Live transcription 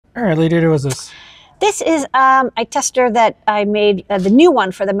All right, lady, what is this? This is a tester that I made, the new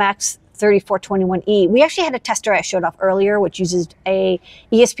one for the MAX3421e. We actually had a tester I showed off earlier, which uses a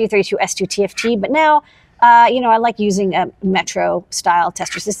ESP32S2 TFT, but now, I like using Metro style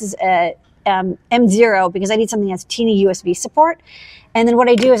testers. This is a M0 because I need something that has teeny USB support. And then what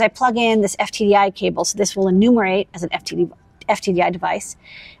I do is I plug in this FTDI cable, so this will enumerate as an FTDI device.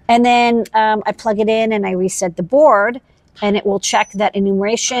 And then I plug it in and I reset the board, and it will check that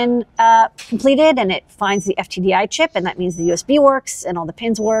enumeration completed, and it finds the FTDI chip, and that means the USB works and all the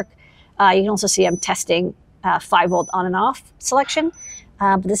pins work. You can also see I'm testing 5-volt on and off selection,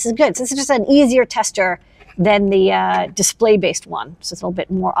 but this is good. So this is just an easier tester than the display-based one, so it's a little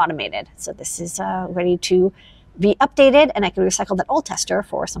bit more automated. So this is ready to be updated, and I can recycle that old tester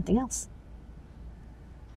for something else.